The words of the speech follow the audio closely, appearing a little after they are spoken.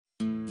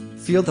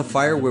Feel the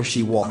fire where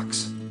she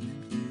walks.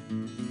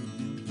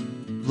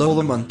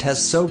 Lola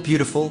Montez, so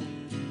beautiful,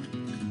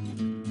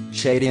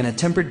 shady and a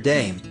tempered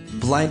dame,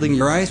 blinding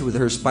your eyes with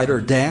her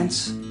spider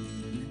dance.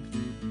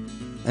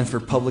 And for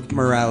public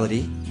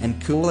morality,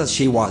 and cool as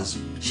she was,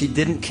 she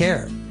didn't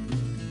care.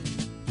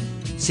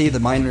 See the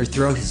miner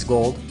throw his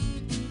gold,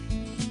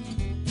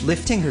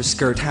 lifting her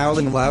skirt,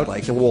 howling loud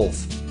like a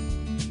wolf.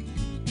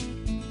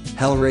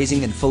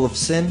 Hell-raising and full of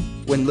sin,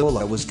 when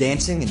Lola was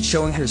dancing and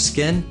showing her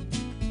skin.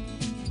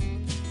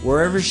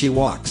 Wherever she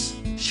walks,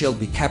 she'll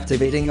be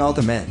captivating all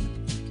the men.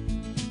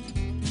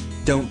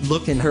 Don't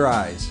look in her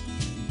eyes.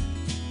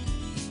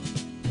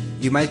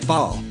 You might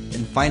fall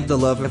and find the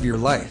love of your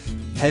life,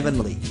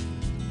 heavenly.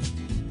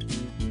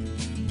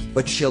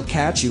 But she'll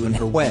catch you in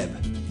her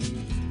web.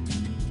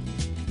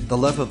 The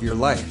love of your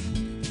life.